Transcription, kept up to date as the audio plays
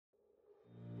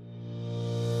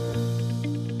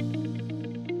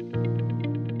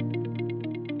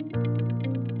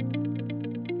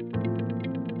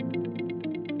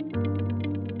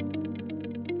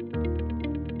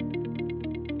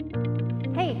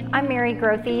I'm Mary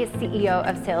Grothe, CEO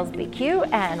of Sales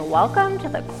BQ, and welcome to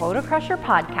the Quota Crusher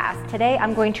podcast. Today,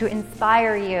 I'm going to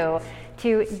inspire you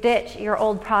to ditch your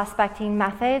old prospecting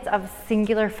methods of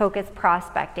singular focus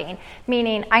prospecting,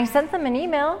 meaning I sent them an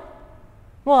email,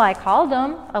 well, I called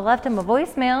them, I left them a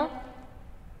voicemail,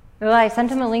 well, I sent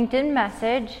them a LinkedIn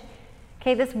message.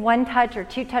 Okay, this one-touch or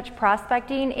two-touch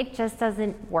prospecting, it just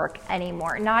doesn't work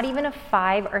anymore. Not even a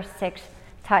 5 or 6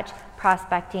 touch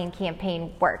prospecting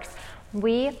campaign works.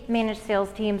 We manage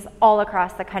sales teams all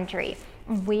across the country.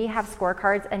 We have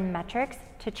scorecards and metrics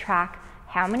to track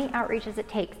how many outreaches it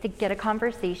takes to get a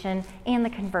conversation and the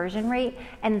conversion rate,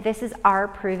 and this is our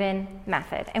proven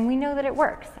method, and we know that it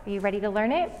works. Are you ready to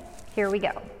learn it? Here we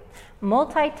go.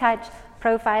 Multi-touch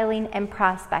profiling and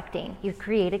prospecting. You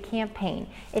create a campaign.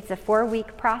 It's a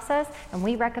 4-week process, and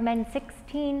we recommend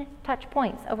 16 touch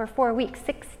points over 4 weeks.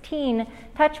 16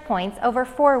 touch points over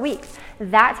 4 weeks.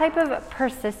 That type of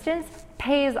persistence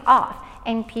pays off,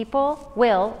 and people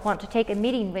will want to take a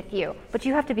meeting with you, but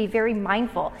you have to be very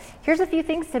mindful. Here's a few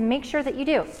things to make sure that you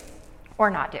do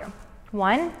or not do.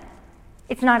 1,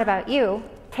 it's not about you.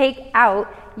 Take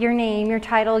out your name, your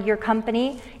title, your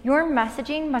company. Your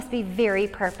messaging must be very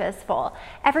purposeful.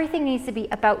 Everything needs to be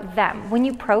about them. When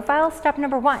you profile, step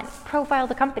number 1, profile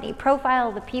the company,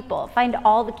 profile the people, find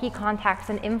all the key contacts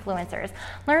and influencers.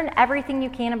 Learn everything you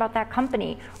can about that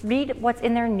company. Read what's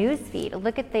in their news feed.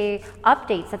 Look at the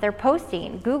updates that they're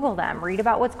posting. Google them. Read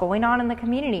about what's going on in the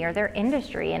community or their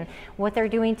industry and what they're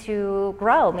doing to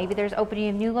grow. Maybe there's opening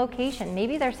a new location.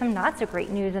 Maybe there's some not so great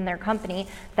news in their company.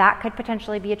 That could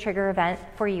potentially be a trigger event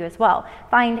for you as well.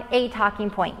 Find a talking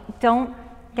point. Don't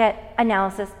get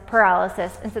analysis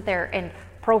paralysis and sit there and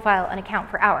profile an account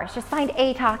for hours. Just find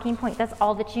a talking point. That's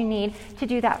all that you need to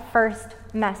do that first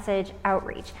message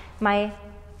outreach. My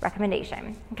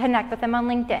recommendation, connect with them on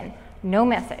LinkedIn. No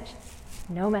message.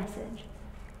 No message.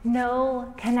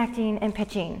 No connecting and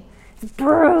pitching.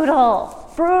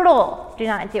 Brutal. Brutal. Do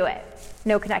not do it.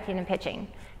 No connecting and pitching.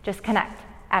 Just connect.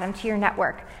 Add them to your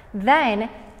network. Then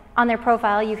on their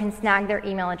profile, you can snag their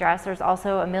email address. There's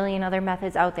also a million other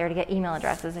methods out there to get email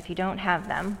addresses. If you don't have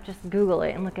them, just Google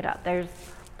it and look it up. There's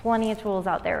plenty of tools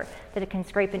out there that it can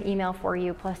scrape an email for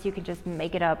you. Plus, you can just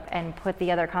make it up and put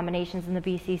the other combinations in the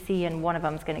BCC, and one of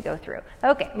them is going to go through.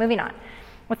 Okay, moving on.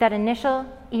 With that initial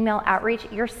email outreach,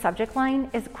 your subject line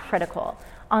is critical.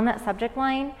 On that subject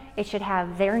line, it should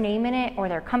have their name in it or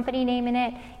their company name in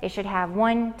it. It should have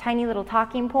one tiny little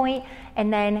talking point,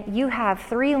 and then you have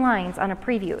 3 lines on a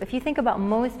preview. If you think about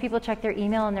most people check their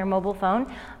email on their mobile phone,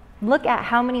 look at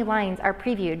how many lines are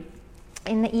previewed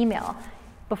in the email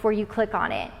before you click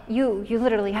on it. You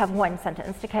literally have 1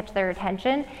 sentence to catch their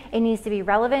attention. It needs to be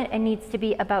relevant. It needs to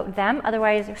be about them.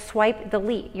 Otherwise, swipe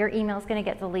delete. Your email is going to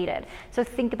get deleted. So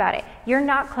think about it. You're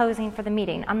not closing for the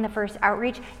meeting. On the first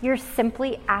outreach, you're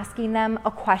simply asking them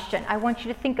a question. I want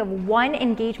you to think of one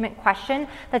engagement question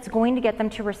that's going to get them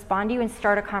to respond to you and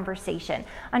start a conversation.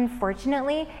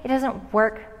 Unfortunately, it doesn't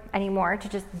work anymore to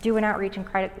just do an outreach and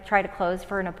try to close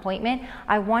for an appointment.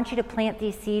 I want you to plant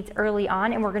these seeds early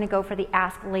on, and we're going to go for the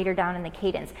ask later down in the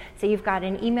cadence. So you've got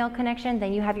an email connection,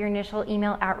 then you have your initial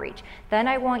email outreach. Then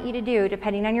I want you to do,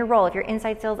 depending on your role, if you're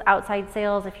inside sales, outside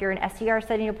sales, if you're an SDR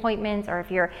setting appointments, or if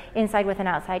you're inside with an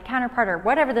outside counterpart, or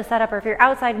whatever the setup, or if you're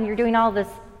outside and you're doing all this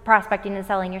prospecting and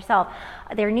selling yourself,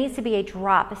 there needs to be a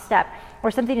drop, a step,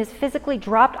 where something is physically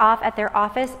dropped off at their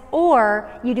office,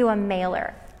 or you do a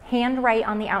mailer. Handwrite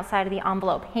on the outside of the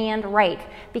envelope, handwrite,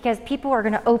 because people are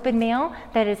going to open mail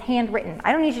that is handwritten.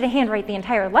 I don't need you to handwrite the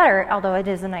entire letter, although it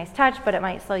is a nice touch, but it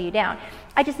might slow you down.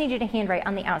 I just need you to handwrite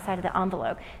on the outside of the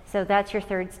envelope. So that's your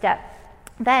 3rd step.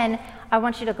 Then I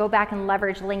want you to go back and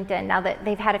leverage LinkedIn. Now that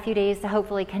they've had a few days to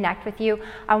hopefully connect with you,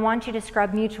 I want you to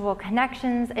scrub mutual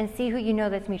connections and see who you know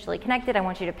that's mutually connected. I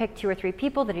want you to pick 2 or 3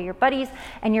 people that are your buddies,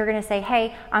 and you're going to say,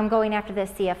 hey, I'm going after this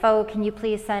CFO. Can you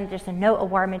please send just a note, a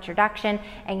warm introduction,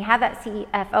 and have that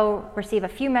CFO receive a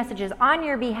few messages on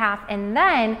your behalf, and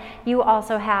then you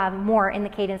also have more in the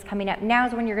cadence coming up. Now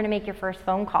is when you're going to make your first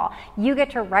phone call. You get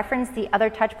to reference the other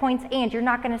touch points, and you're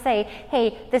not going to say,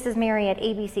 hey, this is Mary at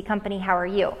ABC Company, how are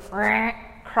you?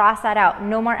 Cross that out.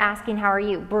 No more asking, how are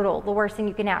you? Brutal. The worst thing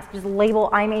you can ask. Just label,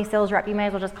 I'm a sales rep. You might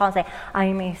as well just call and say,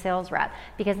 I'm a sales rep,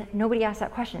 because nobody asks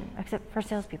that question except for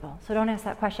salespeople. So don't ask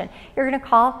that question. You're going to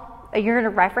call, you're going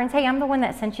to reference, hey, I'm the one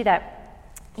that sent you that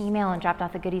email and dropped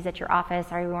off the goodies at your office.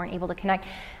 Sorry we weren't able to connect.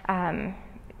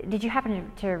 Did you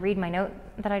happen to read my note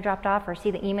that I dropped off or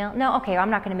see the email? No? Okay, I'm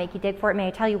not going to make you dig for it. May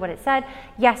I tell you what it said?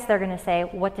 Yes, they're going to say,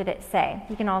 what did it say?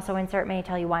 You can also insert, may I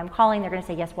tell you why I'm calling? They're going to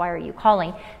say, yes, why are you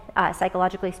calling?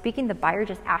 Psychologically speaking, the buyer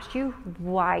just asked you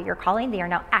why you're calling. They are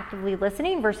now actively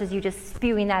listening versus you just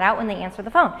spewing that out when they answer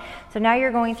the phone. So now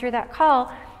you're going through that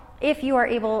call. If you are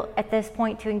able at this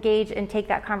point to engage and take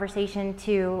that conversation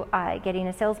to getting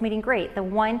a sales meeting, great. The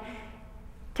one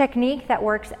technique that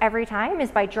works every time is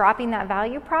by dropping that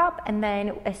value prop, and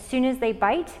then as soon as they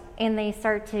bite and they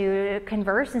start to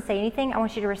converse and say anything, I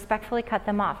want you to respectfully cut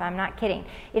them off. I'm not kidding.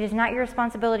 It is not your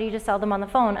responsibility to sell them on the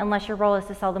phone unless your role is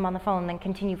to sell them on the phone, then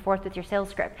continue forth with your sales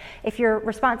script. If your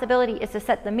responsibility is to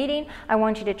set the meeting, I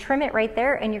want you to trim it right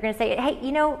there, and you're going to say, hey,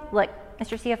 look,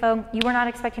 Mr. CFO, you were not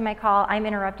expecting my call. I'm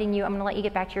interrupting you. I'm going to let you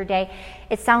get back to your day.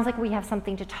 It sounds like we have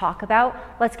something to talk about.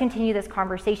 Let's continue this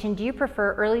conversation. Do you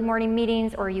prefer early morning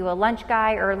meetings, or are you a lunch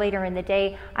guy, or later in the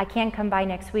day? I can come by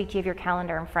next week. Do you have your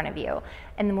calendar in front of you?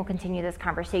 And then we'll continue this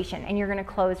conversation, and you're going to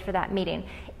close for that meeting.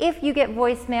 If you get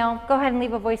voicemail, go ahead and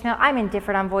leave a voicemail. I'm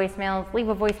indifferent on voicemails. Leave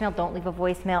a voicemail, don't leave a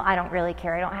voicemail. I don't really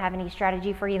care. I don't have any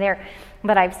strategy for you there,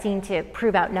 but I've seen to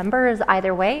prove out numbers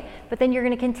either way. But then you're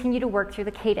going to continue to work through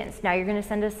the cadence. Now you're going to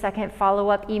send a second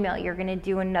follow-up email. You're going to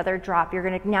do another drop. You're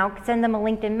going to now send them a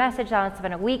LinkedIn message that's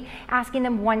been a week, asking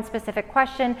them one specific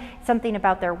question, something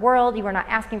about their world. You are not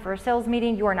asking for a sales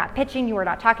meeting. You are not pitching. You are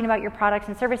not talking about your products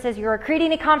and services. You are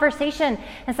creating a conversation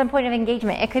and some point of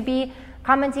engagement. It could be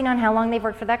commenting on how long they've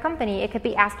worked for that company. It could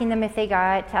be asking them if they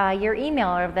got your email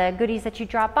or the goodies that you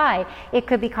dropped by. It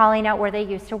could be calling out where they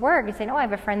used to work and saying, oh, I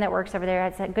have a friend that works over there,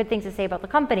 has good things to say about the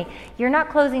company. You're not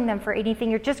closing them for anything.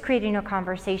 You're just creating a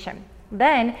conversation.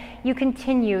 Then you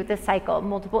continue the cycle,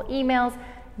 multiple emails,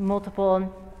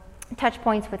 multiple touch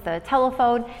points with the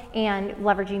telephone, and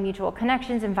leveraging mutual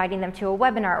connections, inviting them to a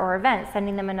webinar or event,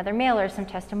 sending them another mailer, some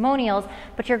testimonials.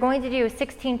 But you're going to do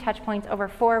 16 touch points over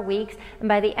 4 weeks. And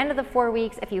by the end of the 4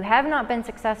 weeks, if you have not been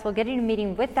successful getting a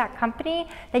meeting with that company,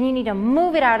 then you need to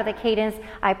move it out of the cadence.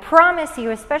 I promise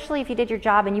you, especially if you did your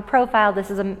job and you profiled this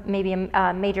as maybe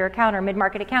a major account or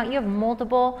mid-market account, you have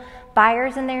multiple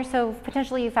buyers in there. So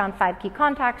potentially you found 5 key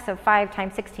contacts, so 5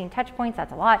 times 16 touch points,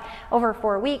 that's a lot, over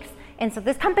 4 weeks. And so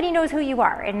this company knows who you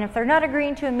are. And if they're not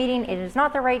agreeing to a meeting, it is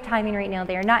not the right timing right now.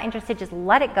 They are not interested, just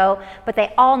let it go. But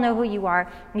they all know who you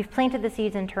are. You've planted the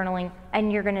seeds internally,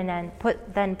 and you're gonna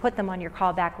then put them on your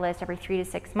callback list every 3 to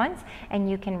 6 months, and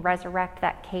you can resurrect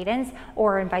that cadence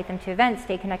or invite them to events,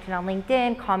 stay connected on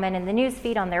LinkedIn, comment in the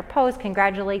newsfeed on their posts,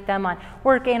 congratulate them on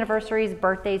work anniversaries,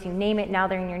 birthdays, you name it. Now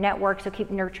they're in your network, so keep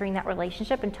nurturing that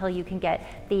relationship until you can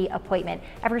get the appointment.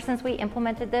 Ever since we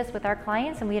implemented this with our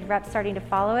clients and we had reps starting to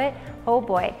follow it, oh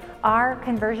boy, our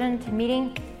conversion to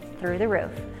meeting through the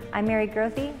roof. I'm Mary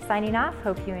Grothe, signing off.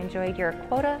 Hope you enjoyed your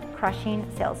quota crushing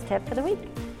sales tip for the week.